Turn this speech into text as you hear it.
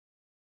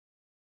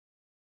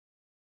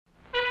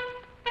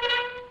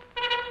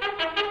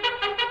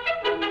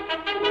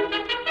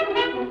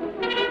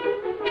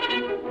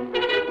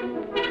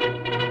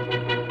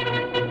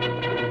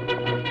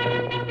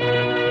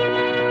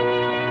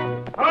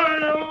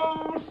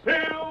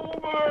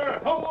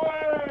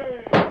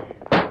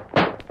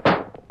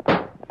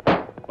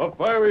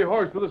fiery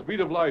horse with the speed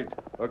of light,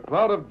 a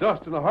cloud of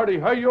dust, and a hearty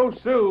hi-yo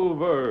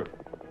Silver,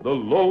 the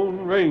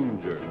Lone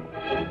Ranger.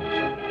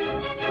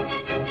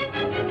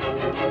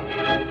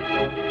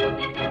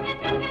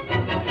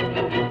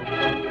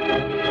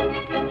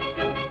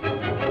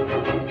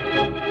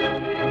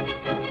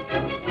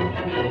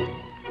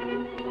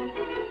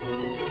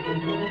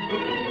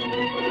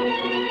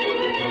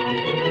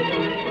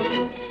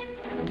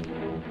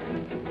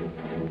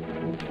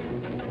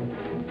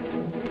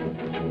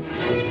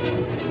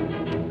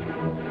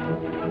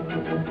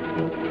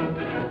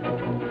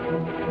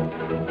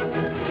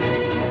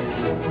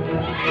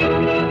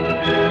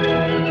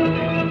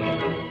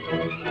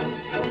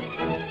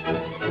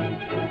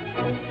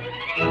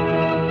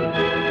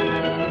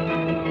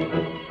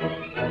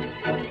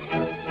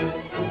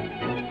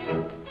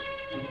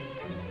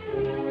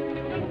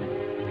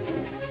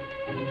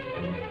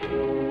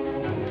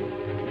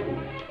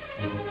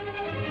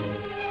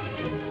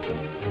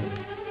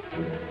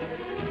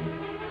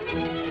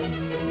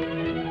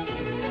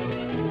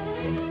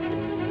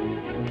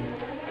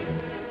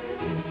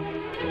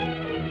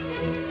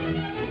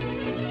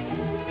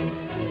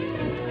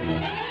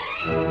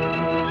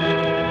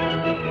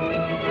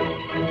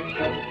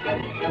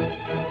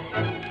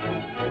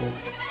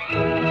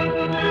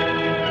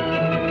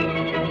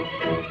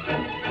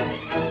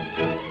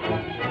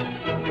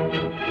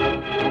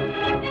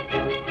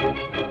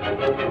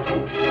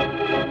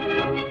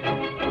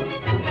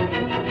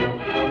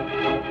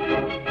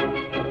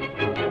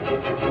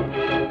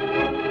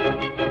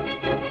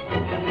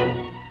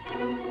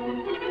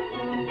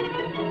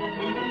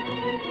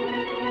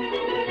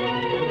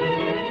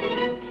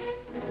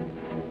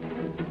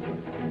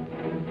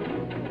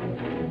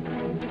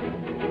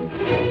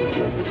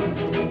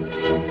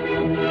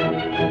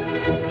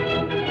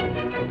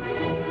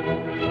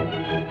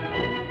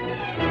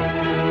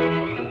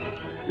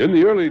 In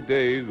the early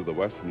days of the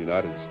western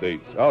United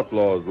States,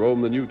 outlaws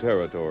roamed the new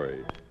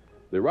territory.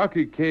 The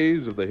rocky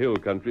caves of the hill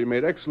country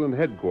made excellent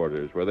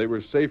headquarters where they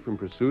were safe from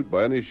pursuit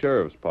by any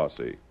sheriff's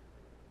posse.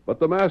 But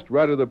the masked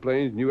rider of the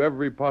plains knew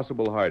every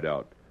possible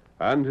hideout,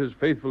 and his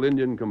faithful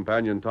Indian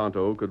companion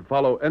Tonto could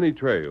follow any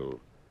trail.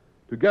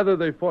 Together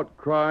they fought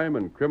crime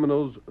and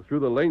criminals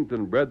through the length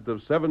and breadth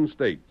of 7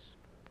 states,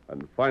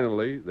 and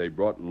finally they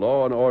brought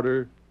law and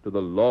order to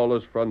the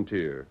lawless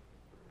frontier.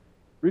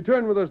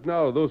 Return with us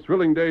now to those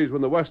thrilling days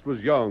when the West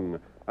was young,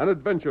 and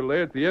adventure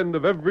lay at the end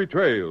of every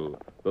trail.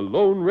 The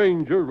Lone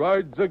Ranger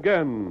rides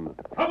again.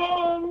 Come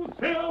on,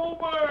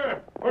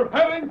 Silver! We're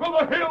heading for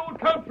the hill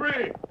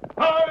country!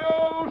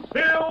 Hi-yo,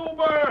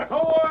 Silver!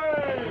 Away!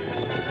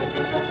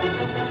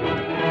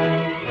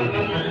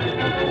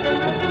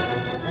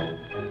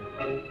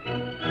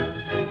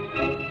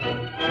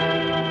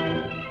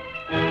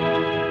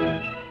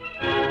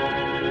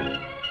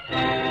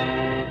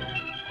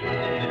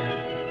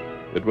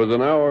 It was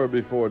an hour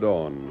before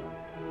dawn.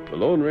 The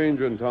Lone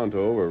Ranger and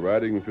Tonto were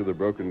riding through the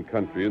broken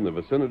country in the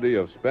vicinity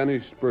of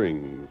Spanish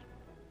Springs.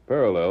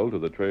 Parallel to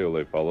the trail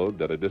they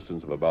followed, at a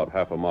distance of about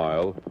half a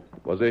mile,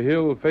 was a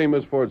hill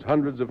famous for its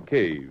hundreds of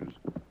caves.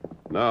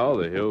 Now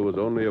the hill was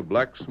only a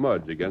black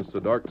smudge against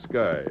the dark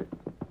sky.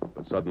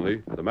 But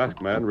suddenly, the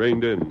masked man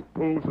reined in.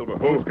 Oh, Silver.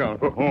 Oh,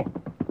 Scout. Oh.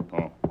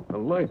 A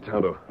light,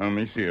 Tonto. Let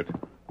me see it.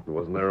 It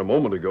wasn't there a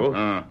moment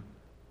ago.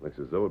 Looks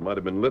as though it might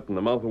have been lit in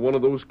the mouth of one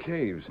of those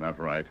caves. That's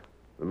right.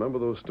 Remember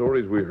those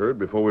stories we heard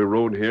before we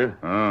rode here?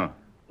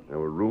 There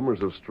were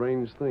rumors of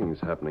strange things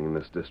happening in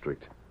this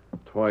district.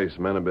 Twice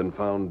men have been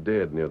found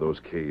dead near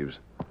those caves.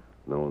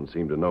 No one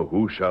seemed to know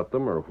who shot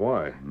them or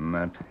why.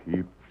 That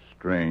heap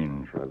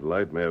strange. That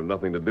light may have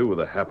nothing to do with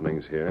the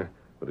happenings here,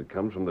 but it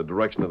comes from the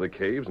direction of the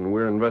caves, and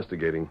we're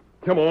investigating.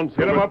 Come on,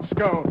 Silver. Get him up,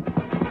 Scout.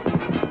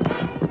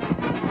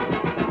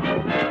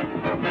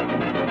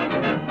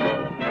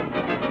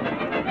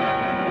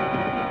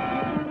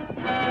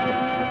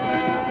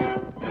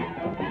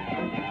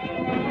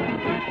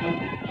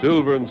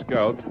 Silver and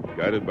Scout,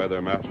 guided by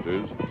their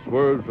masters,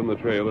 swerved from the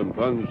trail and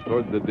plunged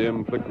toward the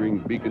dim, flickering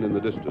beacon in the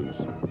distance.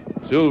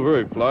 Silver,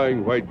 a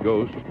flying white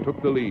ghost,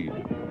 took the lead.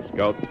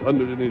 Scout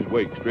thundered in his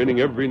wake, straining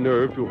every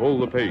nerve to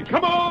hold the pace.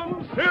 Come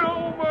on,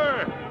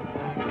 Silver!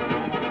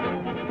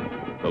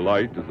 The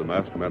light, as the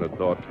masked man had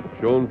thought,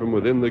 shone from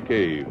within the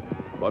cave.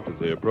 But as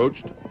they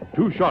approached,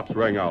 2 shots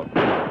rang out.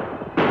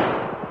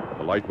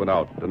 The light went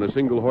out, and a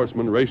single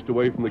horseman raced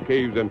away from the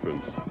cave's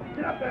entrance.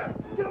 Get up there!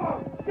 Get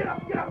on! Get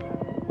up! Get up!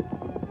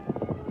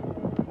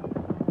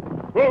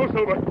 Oh,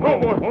 Silver.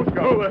 Oh,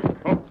 Scout.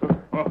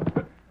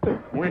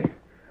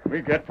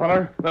 We get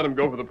feller? Let him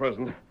go for the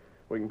present.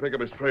 We can pick up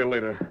his trail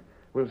later.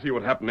 We'll see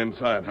what happened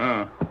inside.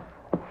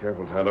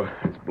 Careful, Tonto.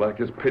 It's black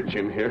as pitch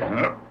in here.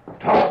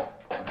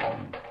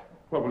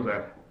 What was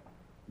that?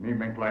 Me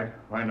make light.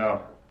 Find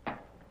out.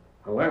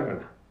 A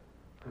lantern.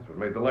 That's what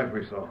made the light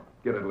we saw.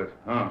 Get it lit.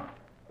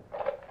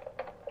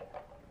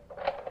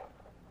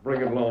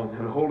 Bring it along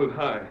and hold it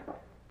high.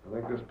 I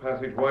think this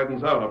passage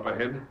widens out up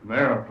ahead.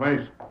 There, a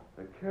place.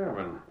 A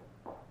cabin.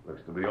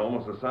 Looks to be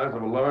almost the size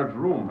of a large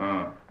room.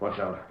 Watch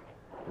out.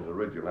 There's a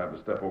ridge you'll have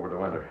to step over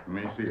to enter. Let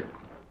me see it.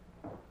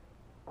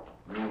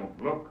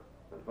 Look.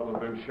 Fellow's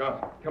been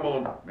shot. Come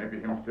on. Maybe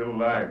him still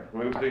alive.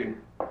 We'll see.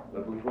 A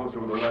little closer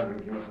with the lantern,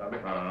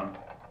 Kimasabi.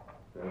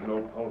 There's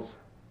no pulse.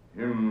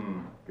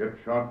 Him get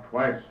shot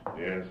twice.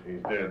 Yes,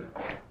 he's dead.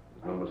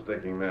 There's no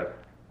mistaking that.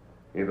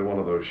 Either one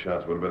of those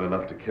shots would have been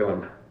enough to kill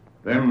him.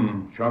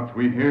 Them shots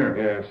we hear.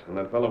 Yes, and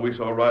that fellow we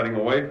saw riding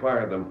away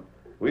fired them.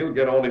 We'll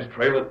get on his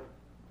trail and...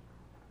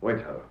 Wait,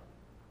 Hal.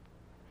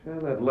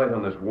 Shine that light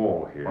on this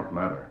wall here. What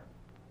matter?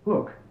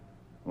 Look.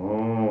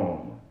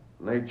 Oh.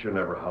 Nature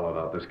never hollowed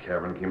out this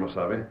cavern,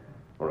 Kimasabi.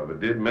 Or if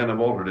it did, men have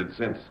altered it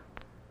since.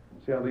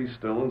 See how these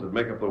stones that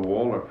make up the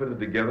wall are fitted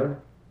together?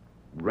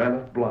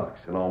 Granite blocks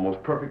and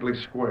almost perfectly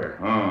square.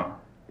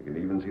 You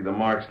can even see the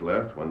marks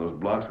left when those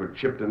blocks were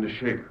chipped into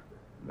shape.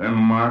 Them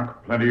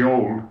mark plenty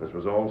old. This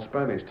was all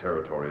Spanish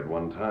territory at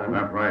one time.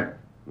 That's right.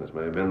 This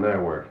may have been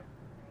their work.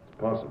 It's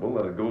possible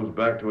that it goes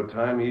back to a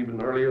time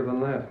even earlier than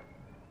that.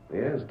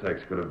 The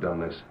Aztecs could have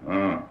done this.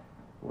 I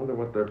wonder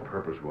what their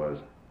purpose was.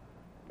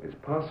 It's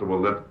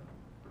possible that...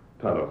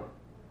 Tonto,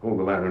 hold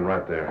the lantern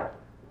right there.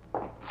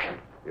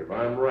 If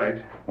I'm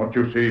right... What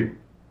you see?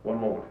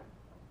 One moment.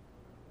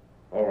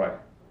 All right.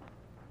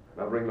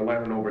 Now bring the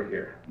lantern over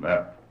here.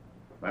 That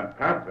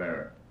path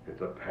there.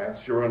 It's a path,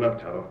 sure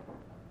enough, Tonto.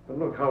 But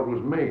look how it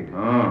was made.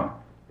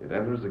 It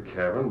enters the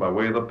cavern by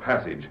way of the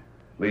passage,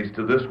 leads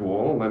to this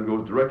wall, and then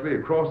goes directly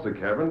across the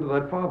cavern to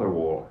that farther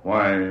wall.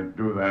 Why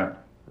do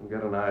that? I've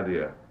got an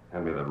idea.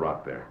 Hand me that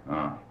rock there.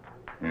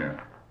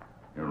 Here.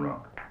 Your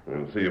rock.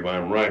 We'll see if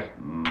I'm right.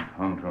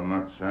 Tonto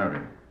not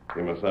savvy.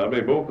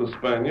 Kimasabi, both the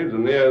Spaniards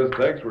and the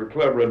Aztecs were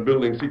clever at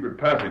building secret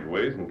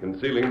passageways and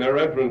concealing their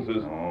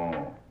entrances.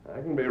 I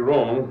can be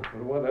wrong,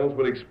 but what else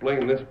would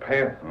explain this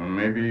path?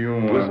 Maybe you...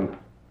 Listen.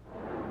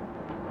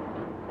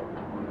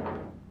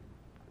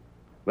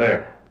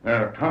 There.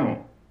 A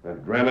tunnel.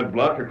 That granite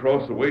block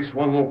across the way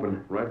swung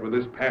open, right where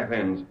this path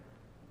ends.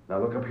 Now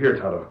look up here,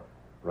 Tonto,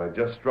 where I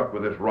just struck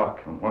with this rock.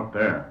 And what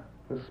there?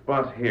 This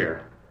spot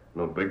here,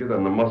 no bigger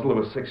than the muzzle of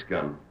a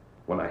 6-gun.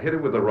 When I hit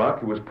it with the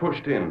rock, it was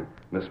pushed in,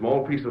 and a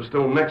small piece of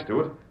stone next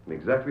to it, and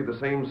exactly the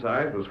same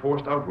size, was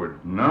forced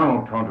outward.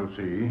 Now, Tonto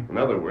see. In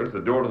other words,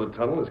 the door to the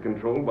tunnel is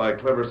controlled by a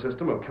clever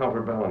system of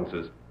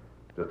counterbalances.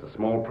 Just a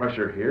small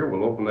pressure here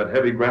will open that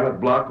heavy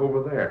granite block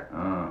over there.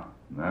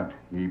 That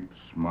heap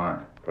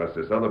smart. Press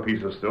this other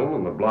piece of stone,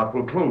 and the block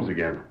will close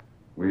again.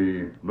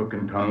 We look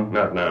in tunnel?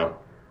 Not now.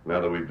 Now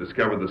that we've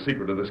discovered the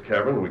secret of this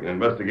cavern, we can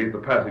investigate the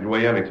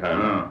passageway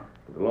anytime.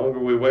 The longer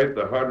we wait,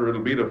 the harder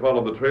it'll be to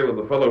follow the trail of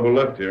the fellow who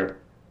left here.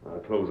 I'll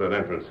close that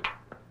entrance.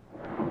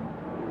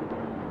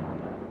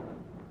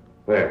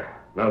 There.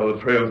 Now to the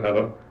trail,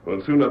 Tonto.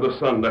 We'll soon have the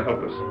sun to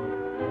help us.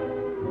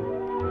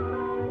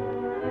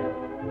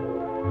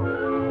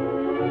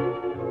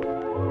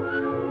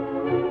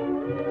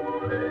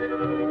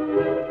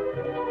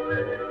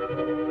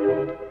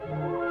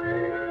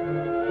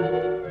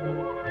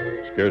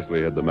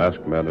 Scarcely had the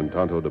masked man and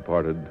Tonto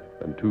departed,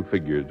 and two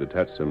figures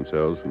detached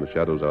themselves from the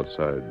shadows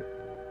outside.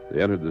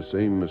 They entered the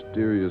same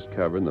mysterious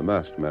cavern the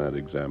masked man had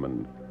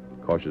examined,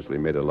 cautiously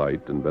made a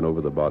light, and bent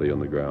over the body on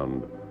the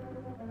ground.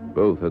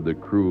 Both had the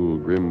cruel,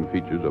 grim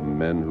features of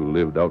men who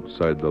lived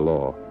outside the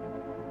law.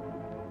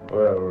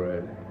 Well,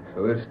 Red,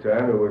 so this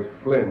time it was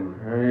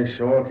Flynn. He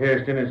sure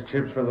cashed in his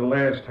chips for the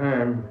last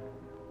time.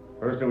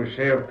 First it was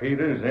Sheriff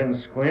Peters,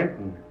 then Squint,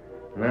 and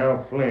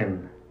now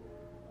Flynn.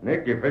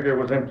 Nick, you figure it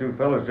was them two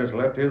fellas just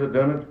left here that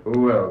done it?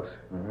 Who else?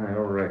 I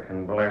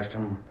reckon, blast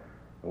 'em.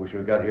 I wish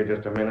we got here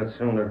just a minute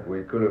sooner.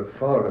 We could have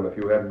followed them if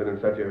you hadn't been in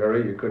such a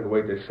hurry. You couldn't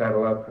wait to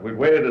saddle up. If we'd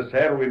waited to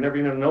saddle, we'd never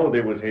even know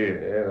they was here.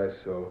 Yeah,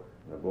 that's so.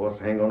 The boss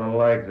ain't gonna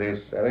like this.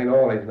 That ain't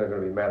all he's not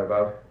going to be mad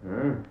about.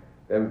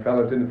 Them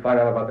fellas didn't find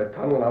out about the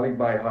tunnel, and I'll eat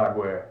my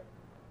hardware.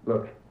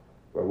 Look,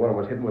 where one of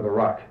them was hitting with a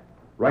rock.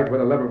 Right where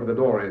the lever for the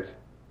door is.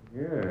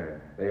 Yeah.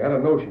 They had a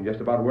notion just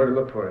about where to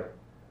look for it.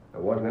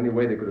 There wasn't any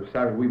way they could have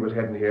started we was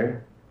heading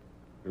here.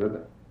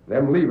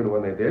 Them leaving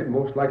when they did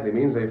most likely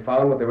means they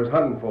found what they was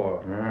hunting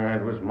for.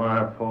 It was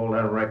my fault,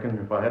 I reckon.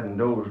 If I hadn't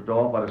dozed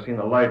off, I'd have seen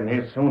the light in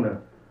here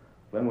sooner.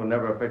 Flynn would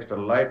never have fixed a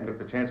light and took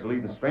the chance of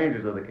leading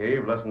strangers to the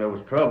cave, lest there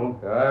was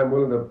trouble. I'm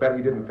willing to bet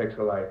he didn't fix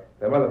the light.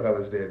 Them other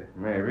fellas did.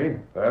 Maybe.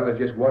 Well, there's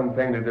just one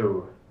thing to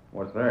do.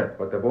 What's that?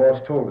 What the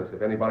boss told us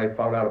if anybody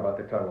found out about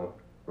the tunnel.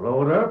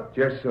 Blow it up?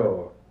 Just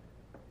so.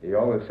 He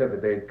always said the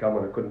day'd come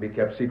when it couldn't be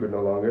kept secret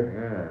no longer.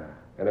 Yeah.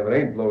 And if it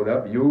ain't blowed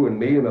up, you and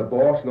me and the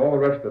boss and all the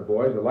rest of the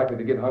boys are likely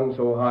to get hung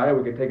so high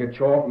we could take a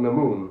chaw from the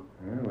moon.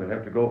 Yeah, we'll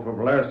have to go for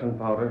blasting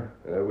powder.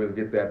 We'll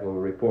get that when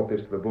we report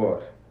this to the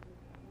boss.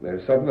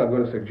 There's something I'm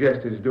going to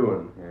suggest his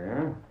doing.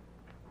 Yeah?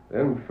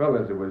 Them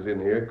fellas that was in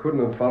here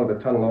couldn't have followed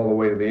the tunnel all the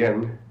way to the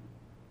end.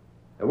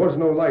 There was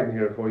no light in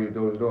here before you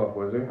dozed off,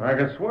 was there? I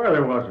can swear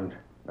there wasn't.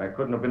 I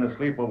couldn't have been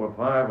asleep over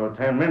 5 or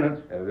 10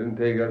 minutes. And it didn't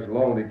take us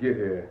long to get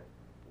here.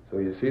 So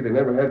you see, they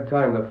never had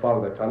time to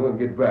follow the tunnel and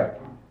get back.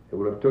 It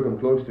would have took them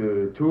close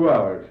to 2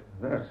 hours.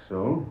 That's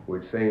so.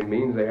 Which same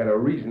means they had a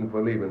reason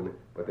for leaving,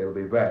 but they'll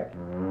be back.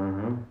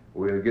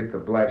 We'll get the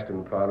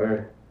blasting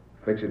powder,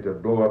 fix it to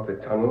blow up the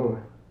tunnel,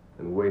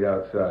 and wait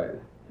outside.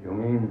 You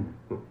mean?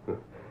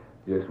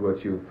 Just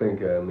what you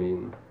think I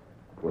mean.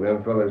 When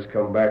them fellas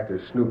come back to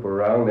snoop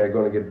around, they're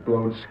going to get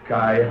blown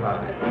sky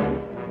high.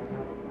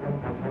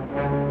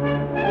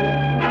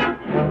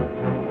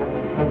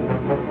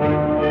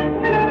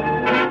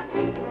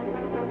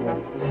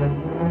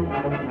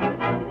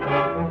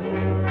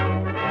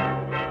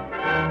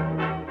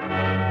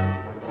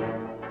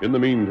 In the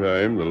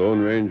meantime, the Lone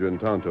Ranger and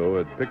Tonto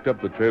had picked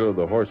up the trail of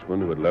the horsemen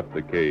who had left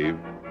the cave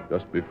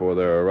just before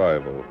their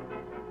arrival.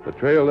 The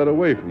trail led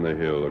away from the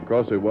hill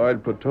across a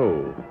wide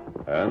plateau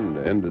and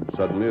ended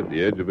suddenly at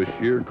the edge of a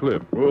sheer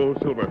cliff. Oh,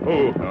 Silver.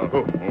 Oh.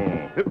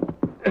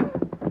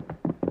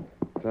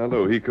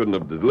 Tonto, he couldn't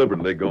have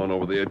deliberately gone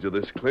over the edge of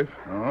this cliff.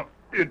 Oh,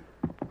 it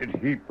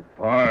heaped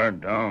far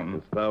down.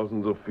 There's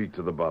thousands of feet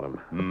to the bottom.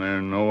 And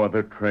there's no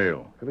other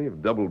trail. Could he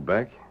have doubled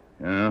back?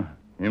 Yeah,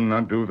 him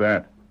not do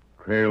that.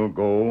 Trail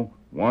go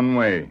one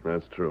way.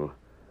 That's true.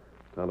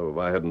 Tonto, if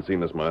I hadn't seen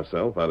this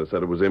myself, I'd have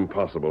said it was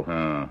impossible.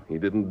 He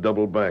didn't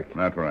double back.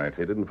 That's right.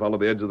 He didn't follow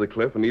the edge of the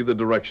cliff in either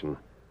direction.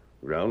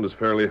 The ground is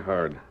fairly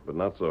hard, but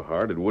not so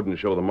hard it wouldn't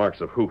show the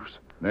marks of hoofs.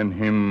 Then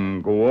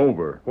him go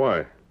over.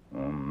 Why?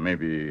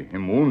 Maybe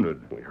him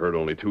wounded. We heard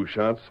only 2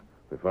 shots.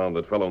 We found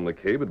that fellow in the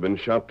cave had been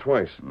shot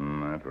twice.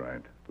 That's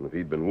right. And if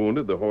he'd been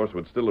wounded, the horse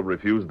would still have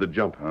refused the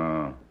jump.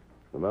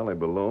 The valley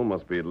below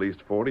must be at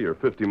least 40 or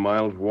 50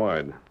 miles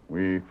wide.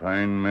 We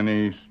find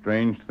many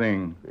strange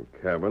things. A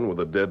cabin with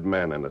a dead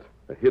man in it,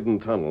 a hidden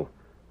tunnel,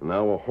 and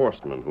now a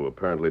horseman who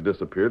apparently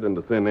disappeared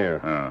into thin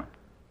air.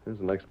 There's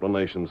an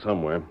explanation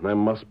somewhere. There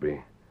must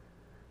be.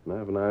 And I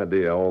have an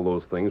idea all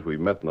those things we've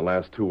met in the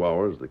last 2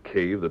 hours, the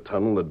cave, the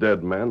tunnel, the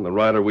dead man, the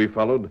rider we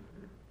followed,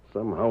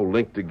 somehow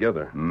linked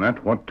together. And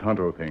that's what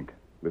Tonto think.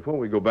 Before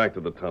we go back to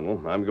the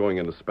tunnel, I'm going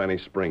into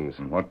Spanish Springs.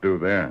 And what do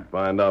there?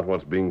 Find out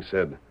what's being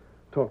said.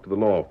 Talk to the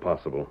law if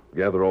possible.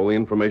 Gather all the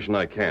information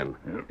I can.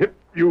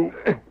 You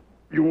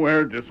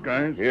wear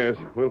disguise? Yes,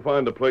 we'll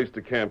find a place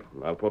to camp.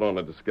 I'll put on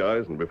a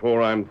disguise, and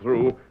before I'm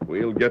through,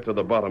 we'll get to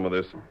the bottom of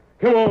this.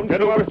 Come on,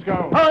 Get Silver. let's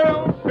go.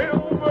 Hi-yo,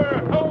 Silver!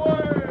 Away!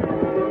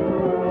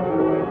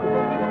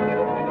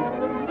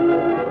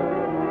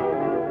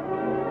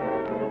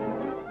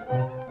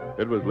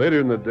 It was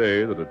later in the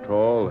day that a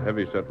tall,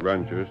 heavy-set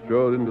rancher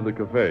strode into the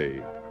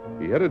cafe.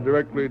 He headed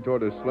directly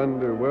toward a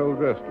slender,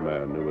 well-dressed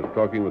man who was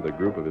talking with a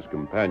group of his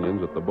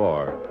companions at the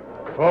bar.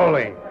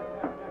 Foley.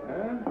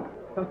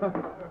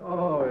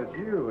 Oh, it's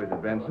you, is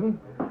it, Benson?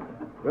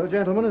 Well,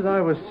 gentlemen, as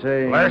I was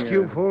saying... Blast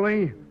you,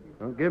 Foley.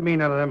 Don't give me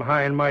none of them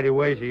high and mighty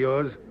ways of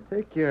yours.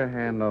 Take your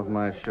hand off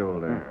my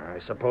shoulder. I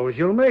suppose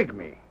you'll make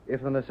me.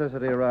 If the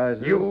necessity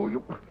arises...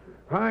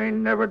 I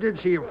never did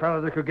see a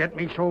fellow that could get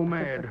me so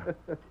mad.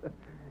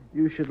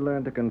 You should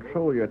learn to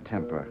control your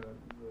temper.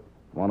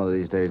 One of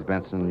these days,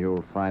 Benson,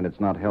 you'll find it's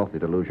not healthy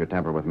to lose your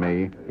temper with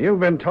me. You've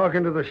been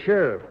talking to the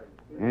sheriff.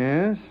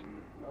 Yes?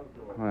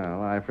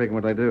 Well, I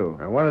frequently do.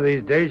 And one of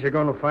these days, you're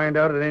going to find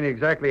out it ain't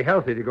exactly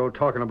healthy to go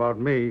talking about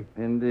me.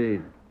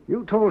 Indeed.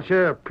 You told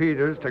Sheriff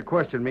Peters to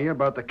question me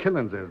about the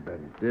killings there's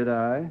been. Did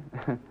I?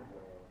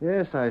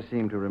 Yes, I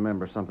seem to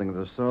remember something of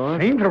the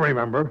sort. Seem to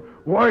remember?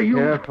 Why, you...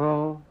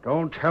 Careful.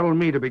 Don't tell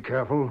me to be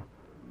careful.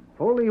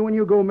 Only when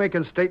you go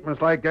making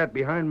statements like that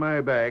behind my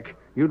back,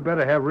 you'd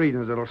better have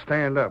reasons that'll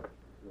stand up.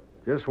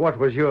 Just what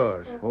was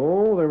yours?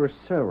 Oh, there were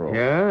several.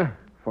 Yeah?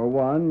 For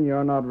one,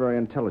 you're not very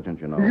intelligent,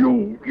 you know.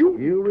 You...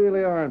 You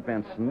really aren't,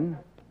 Benson.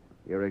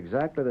 You're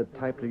exactly the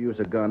type to use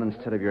a gun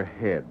instead of your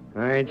head.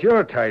 I ain't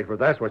your type, but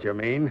that's what you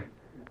mean.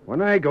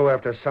 When I go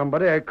after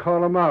somebody, I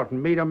call him out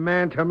and meet him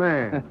man to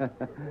man.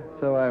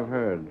 So I've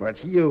heard.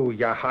 But you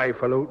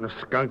highfalutin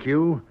skunk,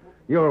 you.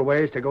 Your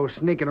way is to go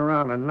sneaking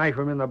around and knife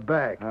him in the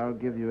back. I'll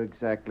give you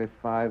exactly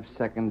 5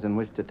 seconds in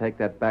which to take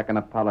that back and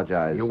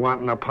apologize. You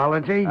want an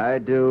apology? I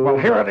do. Well,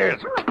 here it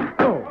is.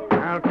 Oh,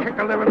 I'll kick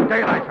the living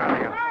daylights out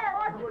of you.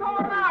 What's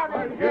going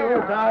on?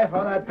 You die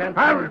for that,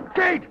 Benson.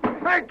 Kate!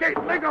 Hey, Kate,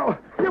 let go!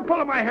 You're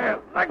pulling my hair.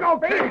 Let go,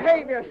 Kate!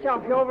 Behave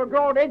yourself, you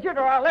overgrown idiot,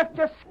 or I'll lift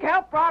your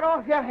scalp right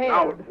off your head.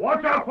 Out!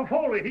 Watch out for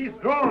Foley. He's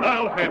drawn.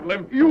 I'll handle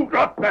him. You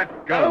got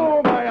that gun.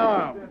 Oh, my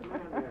arm.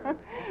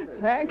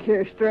 Thank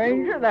you,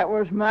 stranger. That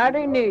was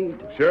mighty neat.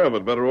 Sheriff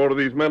had better order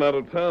these men out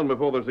of town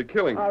before there's a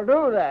killing. I'll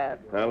do that.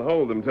 I'll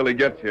hold him till he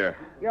gets here.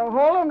 You'll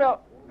hold him till...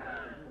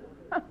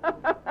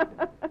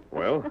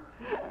 Well?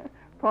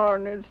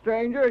 Pardon it,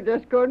 stranger. I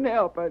just couldn't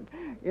help it.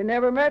 You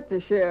never met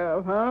the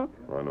sheriff, huh?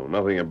 I know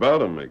nothing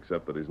about him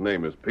except that his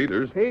name is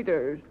Peters.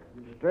 Peters.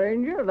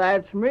 Stranger,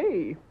 that's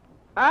me.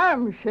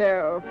 I'm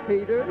Sheriff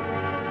Peters.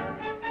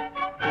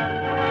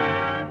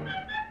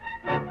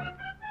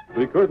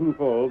 The curtain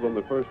falls on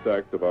the first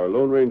act of our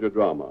Lone Ranger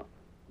drama.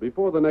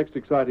 Before the next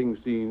exciting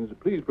scenes,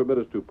 please permit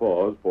us to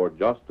pause for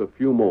just a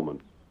few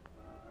moments.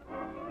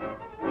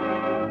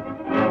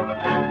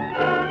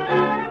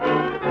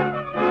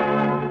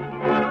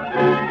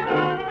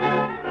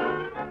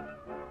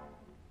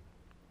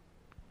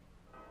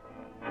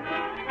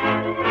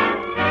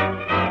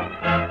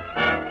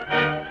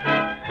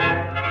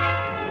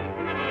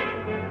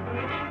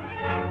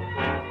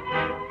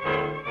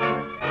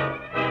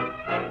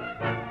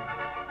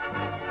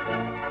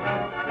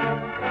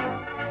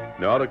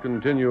 Now to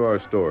continue our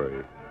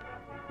story.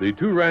 The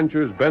two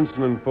ranchers,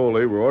 Benson and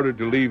Foley, were ordered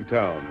to leave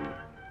town.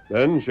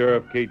 Then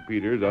Sheriff Kate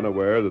Peters,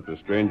 unaware that the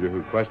stranger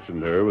who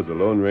questioned her was a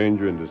Lone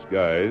Ranger in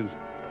disguise,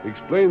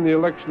 explained the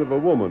election of a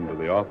woman to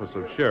the office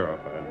of sheriff.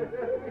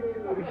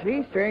 You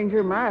see,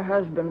 stranger, my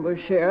husband was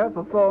sheriff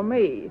before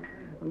me.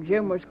 When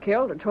Jim was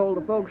killed, I told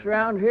the folks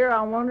around here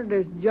I wanted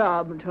his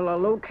job until I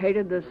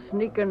located the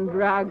sneaking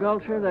dry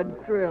gulcher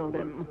that drilled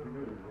him.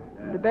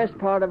 The best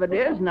part of it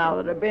is, now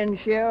that I've been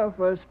sheriff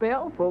for a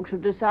spell, folks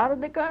have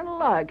decided they kind of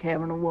like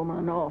having a woman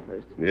in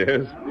office.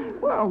 Yes?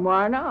 Well,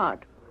 why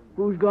not?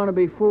 Who's going to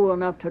be fool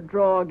enough to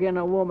draw again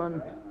a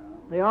woman?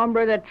 The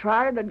hombre that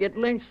tried it'd get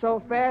lynched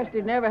so fast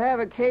he'd never have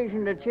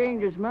occasion to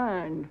change his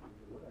mind.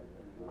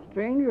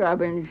 Stranger, I've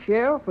been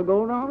sheriff for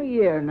going on a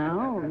year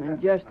now, and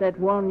in just that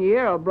 1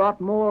 year I've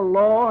brought more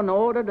law and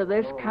order to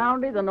this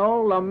county than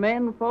all the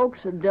men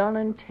folks have done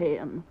in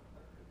 10.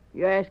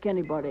 You ask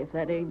anybody if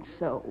that ain't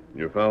so.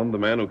 You found the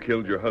man who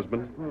killed your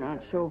husband?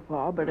 Not so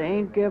far, but I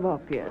ain't give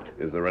up yet.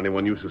 Is there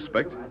anyone you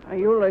suspect?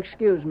 You'll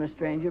excuse me,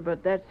 stranger,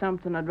 but that's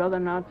something I'd rather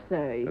not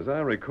say. As I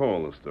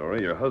recall the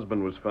story, your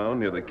husband was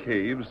found near the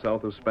caves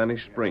south of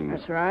Spanish Springs.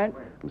 That's right.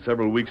 And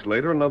several weeks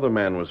later, another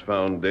man was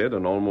found dead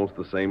in almost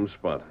the same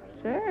spot.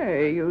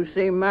 Say, you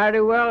seem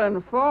mighty well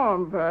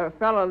informed for a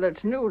fellow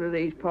that's new to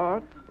these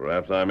parts.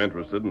 Perhaps I'm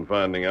interested in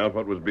finding out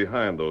what was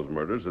behind those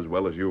murders as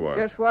well as you are.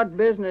 Just what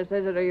business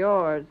is it of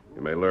yours?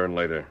 You may learn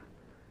later.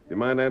 Do you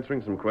mind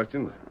answering some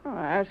questions? Oh,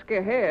 ask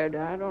ahead.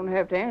 I don't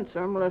have to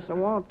answer them unless I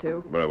want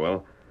to. Very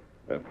well.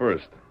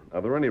 First, are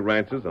there any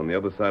ranches on the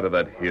other side of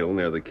that hill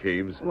near the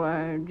caves?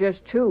 Why,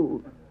 just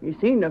two. You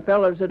seen the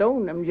fellows that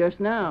own them just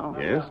now.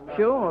 Yes?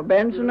 Sure,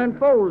 Benson and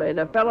Foley,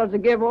 the fellows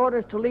that give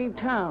orders to leave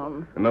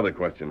town. Another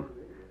question.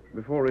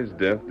 Before his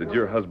death, did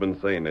your husband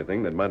say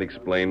anything that might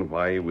explain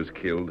why he was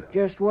killed?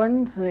 Just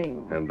one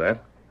thing. And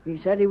that? He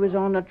said he was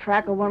on the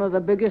track of one of the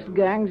biggest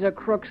gangs of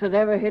crooks that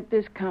ever hit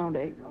this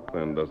county.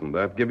 Then doesn't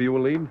that give you a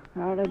lead?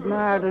 I'd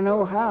admire to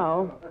know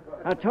how.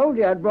 I told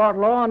you I'd brought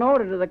law and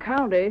order to the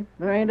county.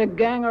 There ain't a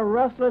gang of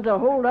rustlers or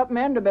hold-up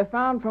men to be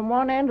found from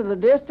one end of the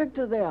district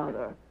to the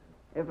other.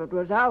 If it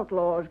was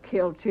outlaws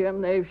killed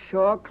Jim, they've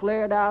sure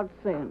cleared out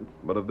since.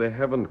 But if they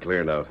haven't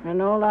cleared out?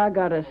 And all I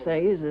gotta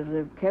say is if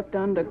they've kept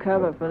under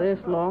cover for this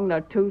long, they're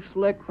too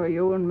slick for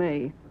you and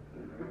me.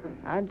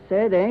 I'd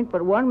say there ain't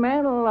but one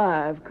man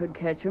alive could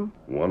catch him.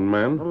 One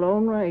man? The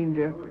Lone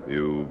Ranger.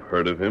 You've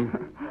heard of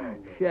him?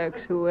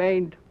 Shucks, who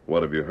ain't?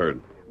 What have you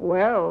heard?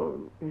 Well,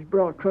 he's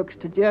brought crooks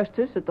to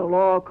justice that the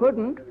law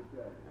couldn't.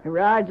 He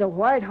rides a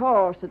white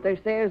horse that they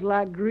say is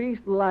like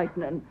greased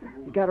lightning.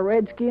 He's got a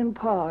redskin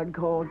pod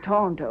called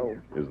Tonto.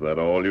 Is that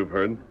all you've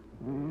heard?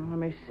 Let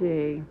me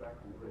see.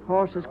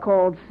 Horse is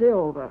called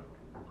Silver.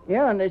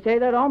 Yeah, and they say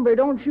that hombre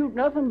don't shoot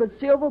nothing but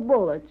silver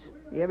bullets.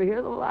 You ever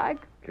hear the like?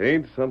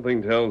 Kate,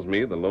 something tells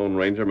me the Lone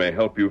Ranger may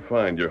help you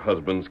find your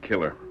husband's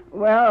killer.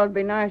 Well, it'd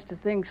be nice to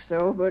think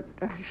so, but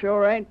I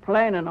sure ain't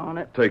planning on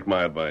it. Take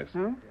my advice.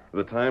 Huh?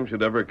 If the time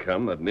should ever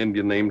come that an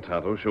Indian named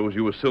Tonto shows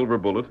you a silver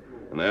bullet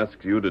and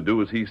asks you to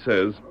do as he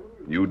says,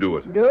 you do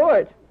it. Do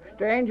it.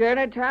 Stranger,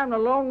 any time the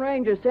Lone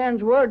Ranger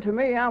sends word to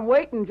me, I'm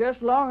waiting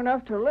just long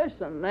enough to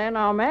listen. Then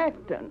I'm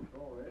acting.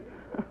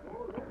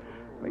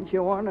 But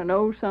you want to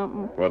know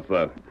something? What's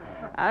that?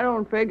 I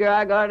don't figure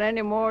I got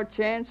any more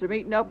chance of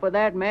meeting up with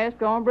that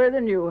masked hombre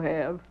than you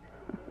have.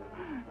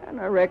 And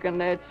I reckon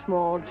that's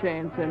small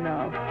chance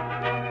enough.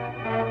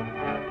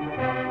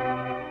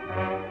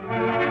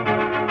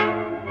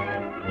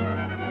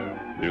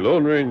 The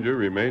Lone Ranger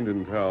remained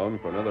in town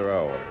for another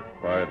hour,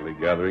 quietly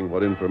gathering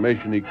what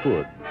information he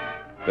could.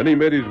 Then he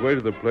made his way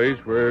to the place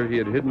where he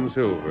had hidden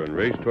Silver and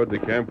raced toward the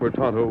camp where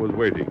Tonto was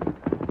waiting.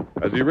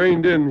 As he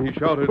reined in, he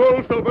shouted,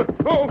 "Hold, Silver!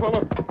 Hold,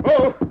 fellow!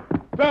 Oh!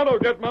 Tonto,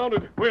 get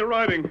mounted. We're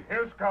riding."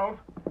 Here, Scout.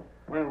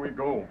 Where we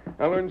go?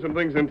 I learned some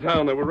things in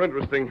town that were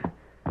interesting.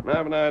 And I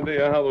have an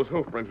idea how those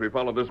hoof prints we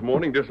followed this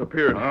morning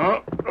disappeared.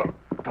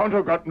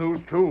 Tonto got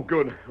news, too.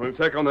 Good. We'll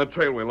check on that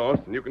trail we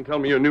lost, and you can tell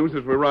me your news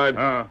as we ride.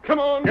 Come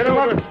on, Get him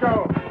Silver. up,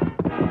 Scout.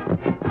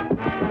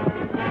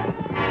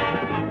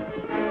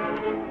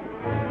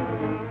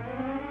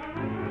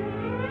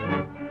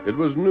 It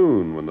was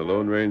noon when the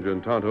Lone Ranger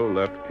and Tonto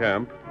left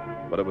camp,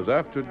 but it was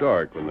after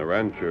dark when the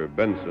rancher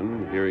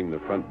Benson, hearing the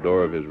front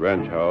door of his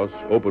ranch house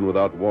open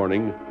without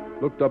warning,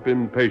 looked up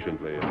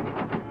impatiently.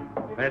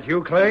 That's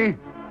you, Clay?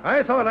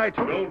 I thought I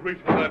told... Don't reach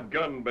for that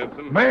gun,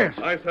 Benson. Mask.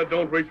 I said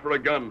don't reach for a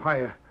gun.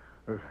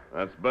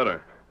 That's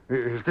better.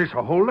 Is this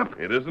a holdup?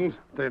 It isn't.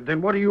 Then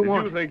what do you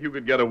want? Did you think you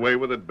could get away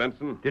with it,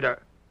 Benson? Did I...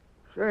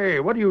 Say,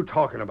 what are you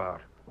talking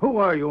about? Who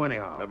are you,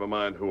 anyhow? Never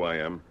mind who I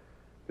am.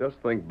 Just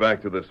think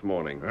back to this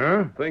morning.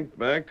 Huh? Think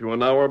back to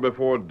an hour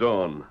before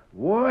dawn.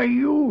 Why,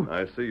 you...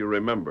 I see you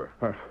remember.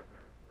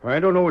 I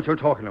don't know what you're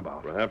talking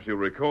about. Perhaps you'll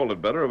recall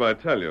it better if I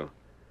tell you.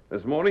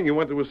 This morning you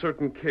went to a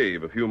certain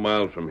cave a few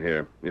miles from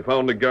here. You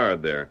found a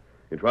guard there.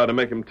 You tried to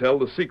make him tell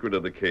the secret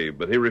of the cave,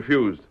 but he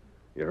refused.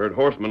 You heard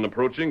horsemen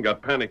approaching,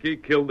 got panicky,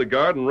 killed the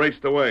guard, and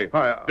raced away.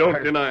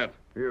 Don't deny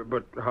it.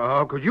 But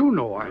how could you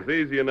know? It was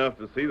easy enough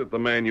to see that the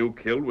man you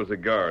killed was a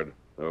guard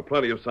There were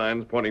plenty of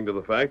signs pointing to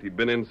the fact he'd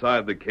been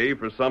inside the cave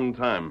for some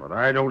time. But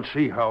I don't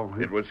see how...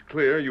 It was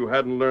clear you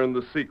hadn't learned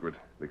the secret,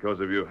 because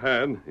if you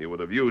had, you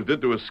would have used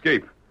it to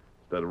escape,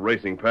 instead of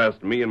racing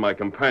past me and my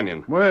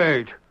companion.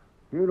 Wait.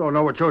 You don't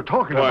know what you're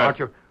talking about.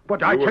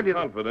 But I tell you... You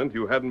were confident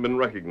you hadn't been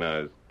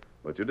recognized,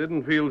 but you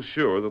didn't feel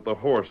sure that the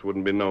horse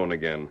wouldn't be known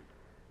again.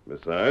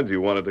 Besides, you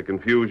wanted to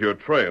confuse your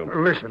trail.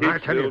 Listen, I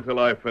tell you... Keep still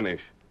till I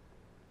finish.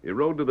 You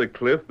rode to the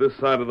cliff this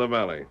side of the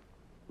valley.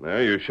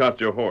 There, you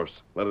shot your horse,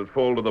 let it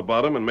fall to the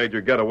bottom, and made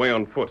your getaway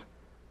on foot.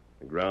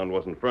 The ground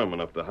wasn't firm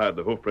enough to hide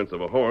the hoofprints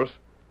of a horse,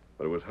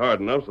 but it was hard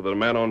enough so that a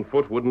man on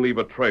foot wouldn't leave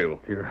a trail.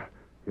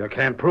 You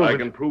can't prove it. I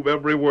can prove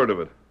every word of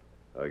it.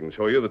 I can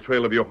show you the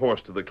trail of your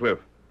horse to the cliff.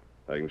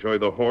 I can show you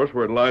the horse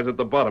where it lies at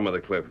the bottom of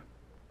the cliff.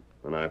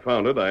 When I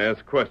found it, I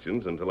asked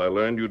questions until I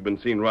learned you'd been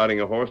seen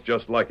riding a horse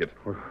just like it.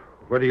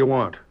 What do you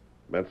want?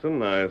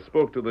 Benson, I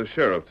spoke to the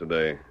sheriff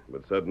today,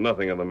 but said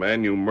nothing of the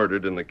man you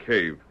murdered in the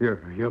cave.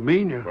 You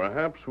mean you...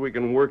 Perhaps we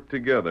can work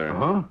together.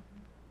 Huh?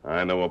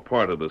 I know a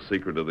part of the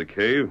secret of the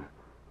cave,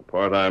 a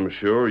part I'm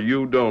sure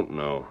you don't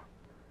know.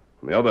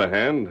 On the other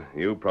hand,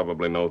 you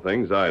probably know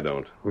things I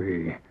don't.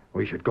 We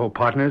should go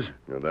partners?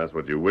 If that's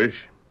what you wish.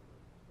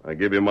 I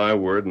give you my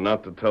word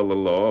not to tell the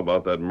law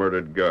about that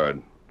murdered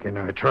guard. Can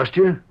I trust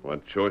you?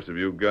 What choice have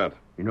you got?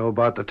 You know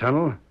about the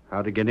tunnel?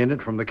 How to get in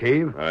it from the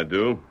cave? I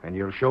do. And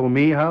you'll show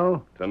me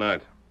how?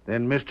 Tonight.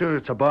 Then, mister,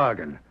 it's a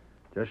bargain.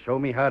 Just show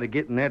me how to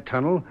get in that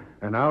tunnel,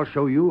 and I'll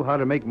show you how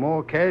to make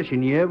more cash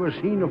than you ever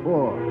seen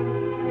before.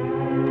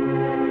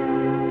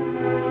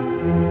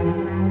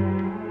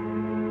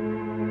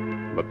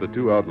 But the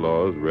two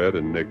outlaws, Red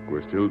and Nick,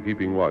 were still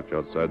keeping watch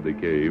outside the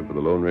cave for the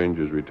Lone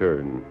Ranger's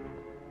return.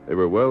 They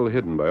were well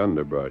hidden by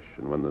underbrush,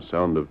 and when the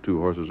sound of two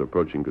horses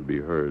approaching could be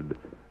heard,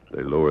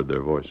 they lowered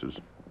their voices.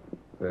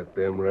 That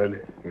them,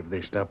 Red? If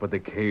they stop at the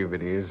cave,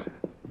 it is.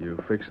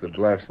 You fixed the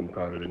blasting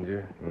powder, didn't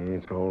you?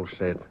 It's all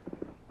set.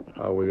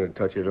 How are we going to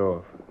touch it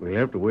off? We'll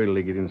have to wait till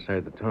they get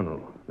inside the tunnel,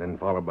 then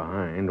follow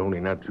behind, only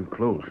not too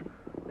close.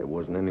 There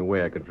wasn't any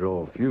way I could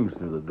draw a fuse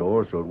through the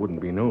door so it wouldn't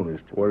be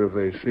noticed. What if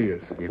they see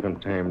us? Give them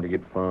time to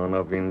get far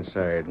enough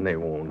inside, and they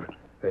won't.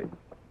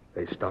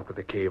 They stopped at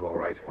the cave, all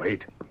right.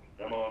 Wait.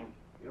 Come on.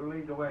 You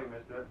lead the way,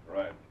 mister.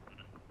 Right.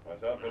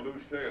 Watch out for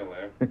loose shale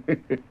there.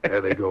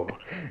 There they go.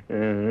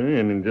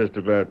 And in just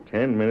about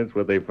 10 minutes,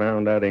 what they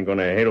found out ain't going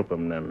to help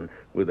them none,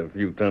 with a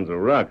few tons of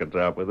rock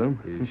atop of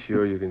them. You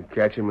sure you can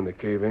catch them in the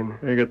cave-in?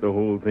 They got the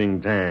whole thing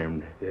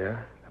timed.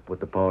 Yeah? I put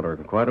the powder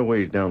quite a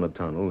ways down the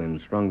tunnel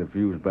and strung the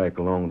fuse back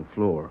along the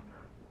floor.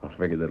 I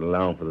figured that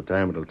allowing for the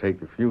time it'll take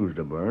the fuse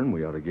to burn,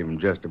 we ought to give them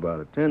just about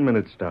a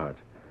 10-minute start.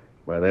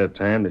 By that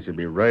time, they should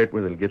be right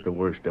where they'll get the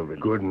worst of it.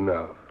 Good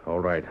enough.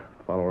 All right.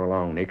 Follow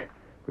along, Nick.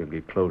 We'll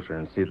get closer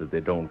and see that they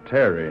don't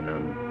tarry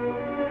none.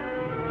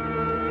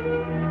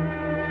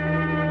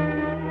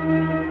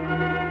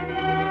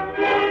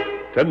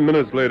 10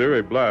 minutes later,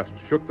 a blast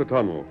shook the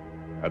tunnel.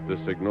 At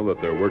the signal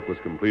that their work was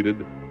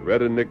completed,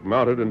 Red and Nick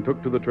mounted and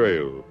took to the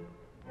trail.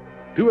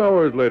 2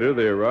 hours later,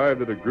 they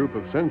arrived at a group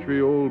of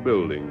century-old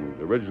buildings,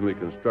 originally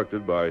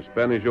constructed by a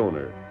Spanish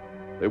owner.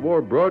 They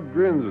wore broad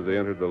grins as they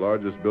entered the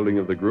largest building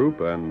of the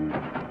group, and...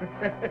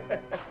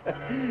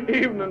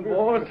 Evening,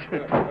 boss.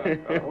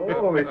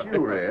 Oh, it's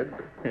you, Red.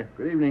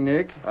 Good evening,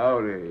 Nick.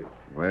 Howdy.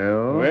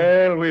 Well?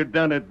 Well, we've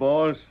done it,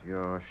 boss.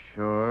 You're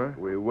sure?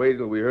 We waited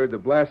till we heard the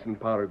blasting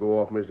powder go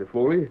off, Mr.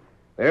 Foley.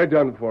 They're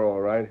done for,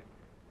 all right.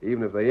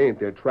 Even if they ain't,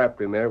 they're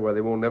trapped in there where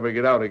they won't never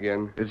get out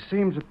again. It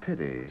seems a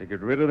pity. To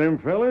get rid of them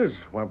fellas?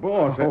 Why,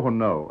 boss... Oh,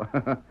 no.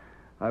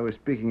 I was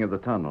speaking of the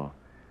tunnel.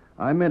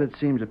 I meant it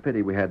seems a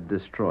pity we had to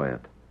destroy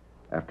it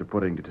after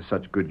putting it to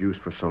such good use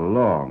for so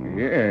long.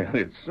 Yeah,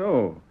 it's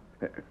so.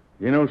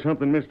 You know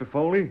something, Mr.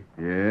 Foley?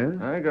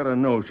 Yes? I got a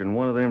notion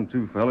one of them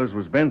two fellas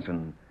was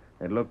Benson.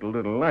 It looked a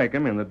little like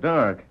him in the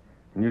dark.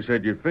 And you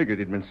said you figured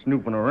he'd been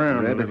snooping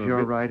around. Red, if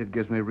you're right, it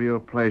gives me real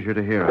pleasure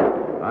to hear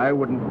it. I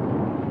wouldn't...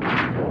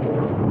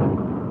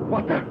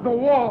 What the? The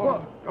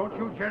wall! Don't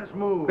you gents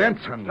move.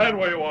 Benson! Stand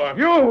where you are.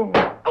 You!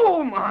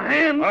 Oh, my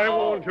hand! I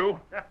warned you.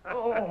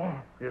 Oh.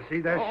 You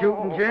see that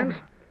shooting, gents?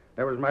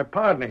 That was my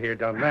partner here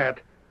done that.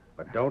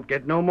 But don't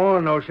get no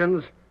more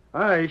notions.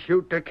 I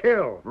shoot to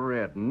kill.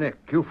 Red, Nick,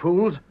 you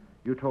fools.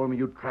 You told me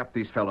you'd trap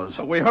these fellows.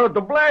 We heard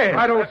the blast.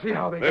 I don't see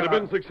how they They'd got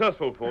have been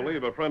successful, Foley,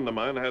 if a friend of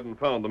mine hadn't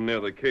found them near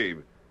the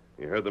cave.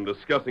 He heard them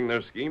discussing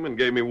their scheme and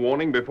gave me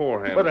warning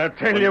beforehand. But I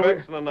tell when you...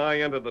 Benson and I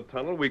entered the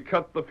tunnel, we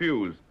cut the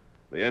fuse.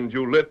 The end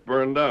you lit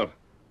burned out.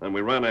 Then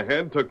we ran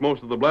ahead, took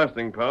most of the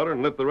blasting powder,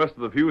 and lit the rest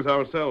of the fuse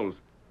ourselves.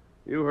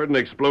 You heard an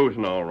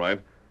explosion, all right.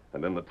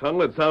 And in the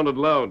tunnel, it sounded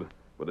loud,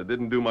 but it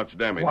didn't do much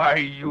damage. Why,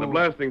 you... And the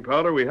blasting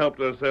powder we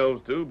helped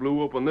ourselves to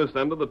blew open this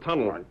end of the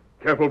tunnel.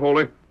 Careful,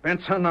 Foley.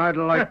 Benson, I'd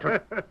like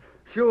to...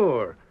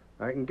 Sure.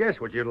 I can guess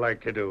what you'd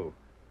like to do.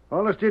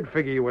 Wallace did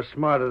figure you were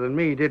smarter than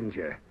me, didn't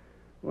you?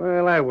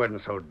 Well, I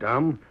wasn't so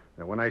dumb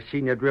that when I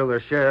seen you drill the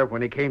sheriff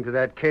when he came to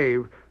that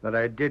cave, that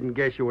I didn't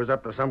guess you was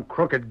up to some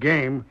crooked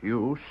game.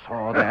 You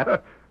saw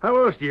that?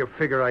 How else do you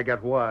figure I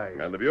got wise?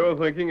 And if you're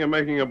thinking of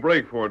making a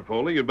break for it,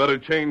 Foley, you'd better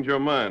change your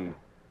mind.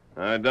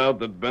 I doubt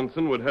that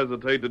Benson would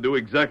hesitate to do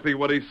exactly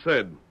what he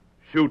said.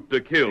 Shoot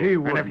to kill.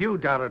 And if you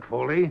doubt it,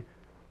 Foley,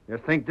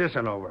 just think this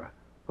one over.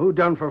 Who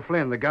done for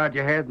Flynn, the guard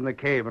you had in the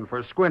cave, and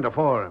for Squint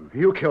afore him?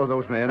 You killed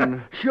those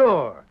men.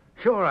 Sure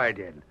I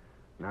did.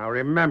 Now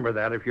remember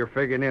that if you're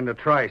figuring in to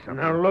try something.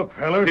 Now look,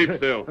 fellas. Keep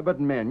still. But,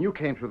 men, you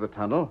came through the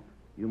tunnel.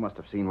 You must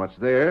have seen what's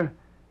there.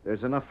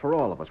 There's enough for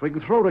all of us. We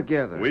can throw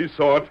together. We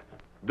saw it.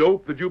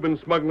 Dope that you've been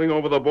smuggling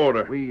over the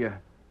border.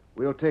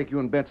 We'll take you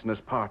and Benson as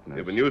partners.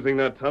 You've been using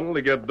that tunnel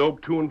to get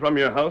dope to and from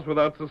your house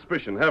without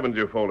suspicion, haven't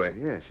you, Foley?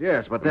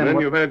 Yes, but And then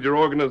what... you've had your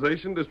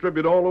organization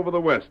distribute all over the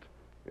West.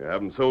 You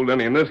haven't sold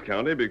any in this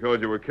county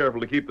because you were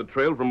careful to keep the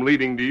trail from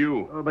leading to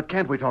you. But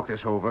can't we talk this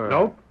over?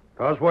 Nope,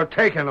 because we're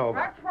taking over.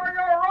 That's where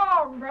you're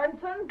wrong,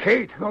 Benson.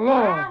 Kate, the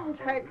law. I'm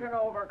taking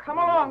over. Come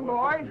along,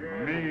 boys.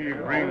 Me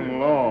bring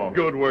law.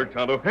 Good work,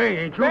 Tonto.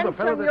 Hey, ain't you the fellow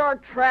Benson, that... you're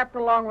trapped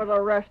along with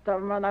the rest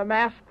of them, and the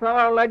masked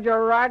fellow led you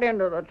right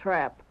into the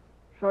trap.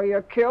 So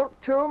you killed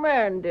 2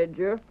 men, did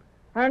you?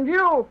 And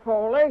you,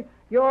 Foley,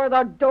 you're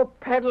the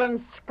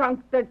dope-peddling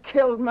skunk that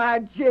killed my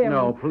Jim.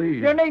 No,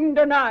 please. You needn't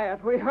deny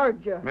it. We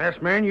heard you.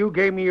 Masked man, you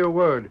gave me your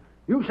word.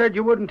 You said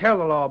you wouldn't tell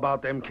the law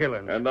about them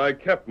killings. And I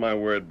kept my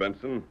word,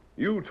 Benson.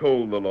 You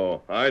told the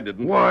law. I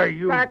didn't. Why,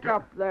 you... Back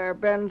up there,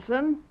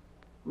 Benson.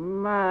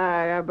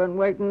 My, I've been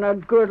waiting a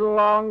good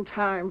long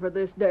time for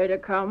this day to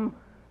come.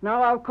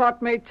 Now I've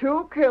caught me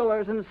 2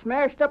 killers and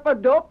smashed up a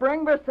dope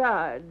ring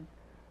besides.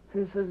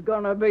 This is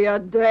gonna be a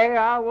day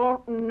I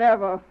won't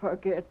never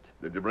forget.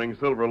 Did you bring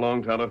Silver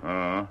along,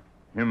 Tonto?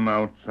 Him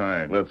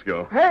outside. Let's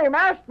go. Hey,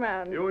 masked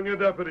man. You and your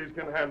deputies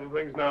can handle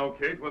things now,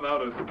 Kate,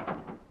 without us.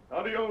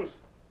 Adios.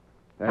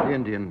 That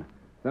Indian,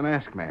 the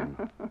masked man.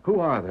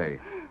 Who are they?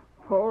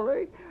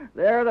 Foley,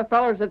 they're the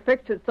fellers that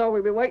fixed it so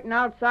we'd be waiting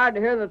outside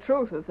to hear the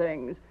truth of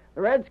things.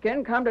 The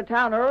redskin come to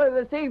town early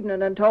this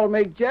evening and told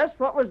me just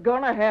what was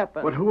gonna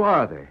happen. But who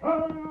are they?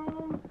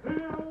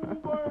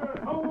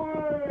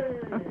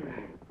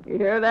 You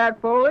hear that,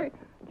 Foley?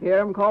 You hear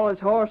him call his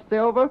horse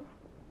Silver?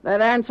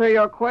 That answer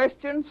your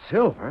question?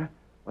 Silver?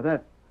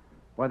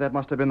 Why, that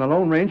must have been the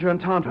Lone Ranger and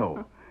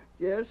Tonto.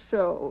 Just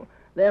so.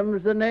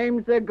 Them's the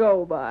names they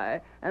go by.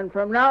 And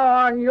from now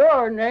on,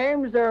 your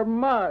names are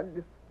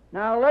Mud.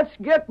 Now let's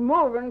get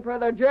moving for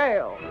the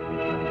jail.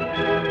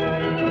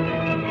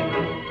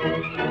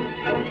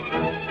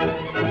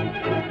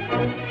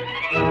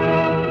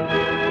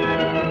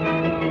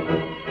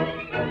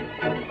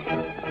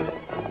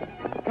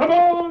 Come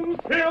on,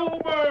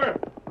 Silver!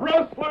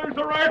 Rustlers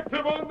are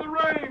active on the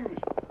range.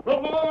 The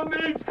law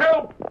needs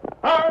help.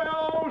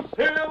 Hi-yo,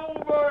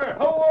 Silver!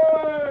 Away!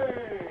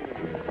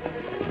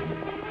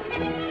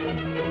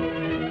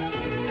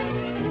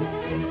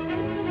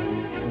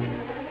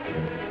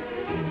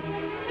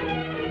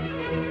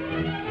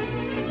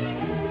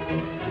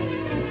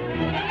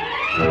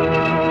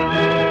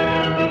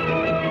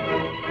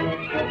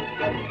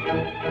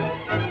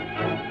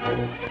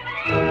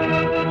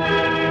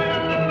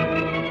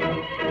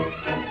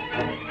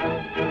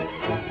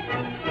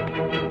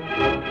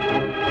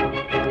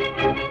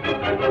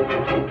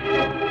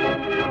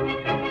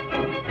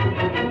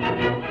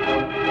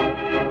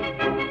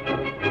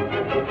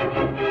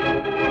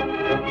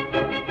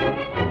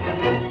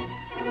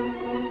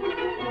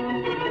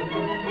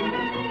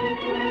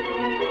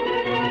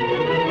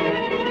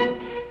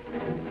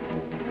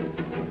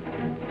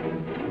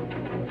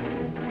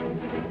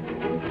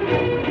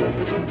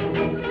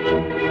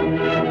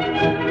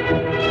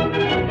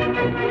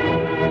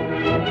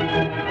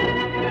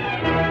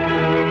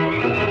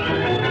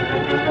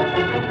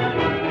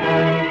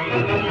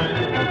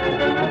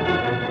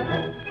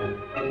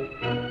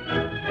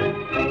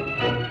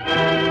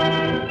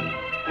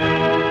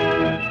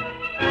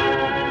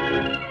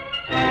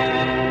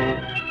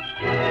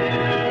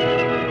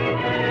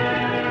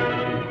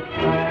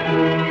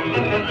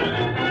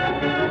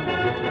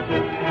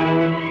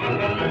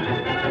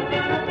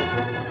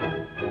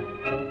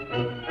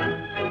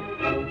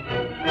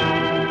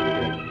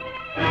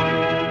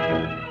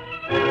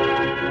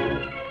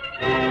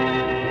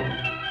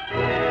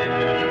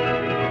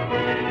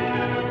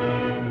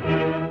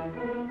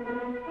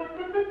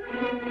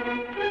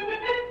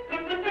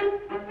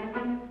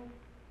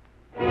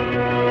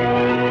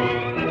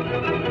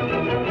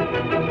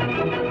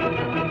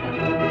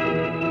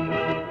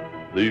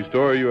 The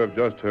story you have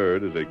just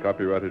heard is a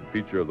copyrighted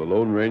feature of the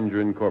Lone Ranger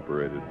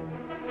Incorporated.